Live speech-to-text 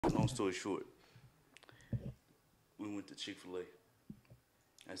Long story short, we went to Chick-fil-A.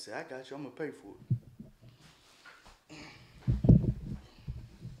 I said, I got you, I'm gonna pay for it.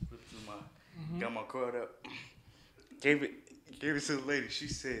 Flipped through got my card up, gave it to the lady. She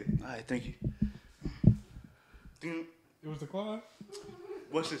said, all right, thank you. It was the card?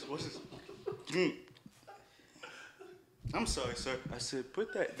 What's this? I'm sorry, sir. I said,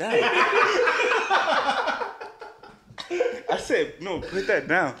 put that down. I said, no, put that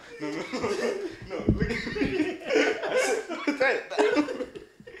down. No, look at me. I said, put that down.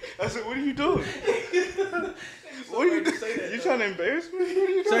 I said, what are you doing? What are you doing? You trying to embarrass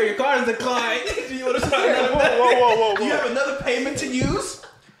me? Sir, your card is declined. Do you want to try another? Whoa. Do you have another payment to use?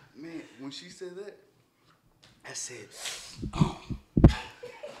 Man, when she said that, I said, oh.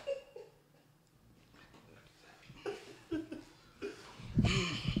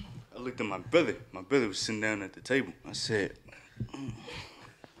 I looked at my brother. My brother was sitting down at the table. I said,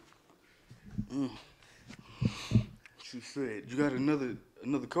 She said, you got another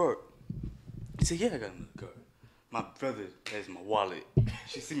card? He said, yeah, I got another card. My brother has my wallet.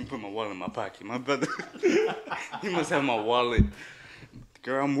 She see me put my wallet in my pocket. My brother, he must have my wallet. The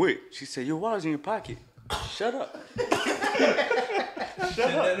girl I'm with, she said, your wallet's in your pocket. Shut up.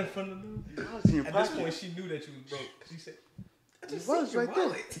 Shut up. In front of them? Your wallet's in your At pocket. this point, she knew that you was broke. She said, I just Your wallet's your right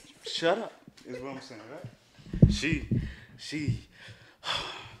wallet. there. Shut up, is what I'm saying, right?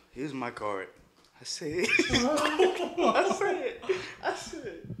 Here's my card. I said,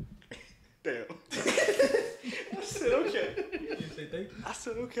 damn. I said, okay. You say thank you? I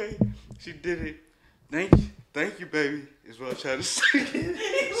said, okay. She did it. Thank you, baby, is what I tried to say.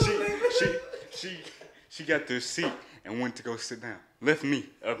 She got the seat and went to go sit down. Left me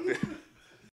up there.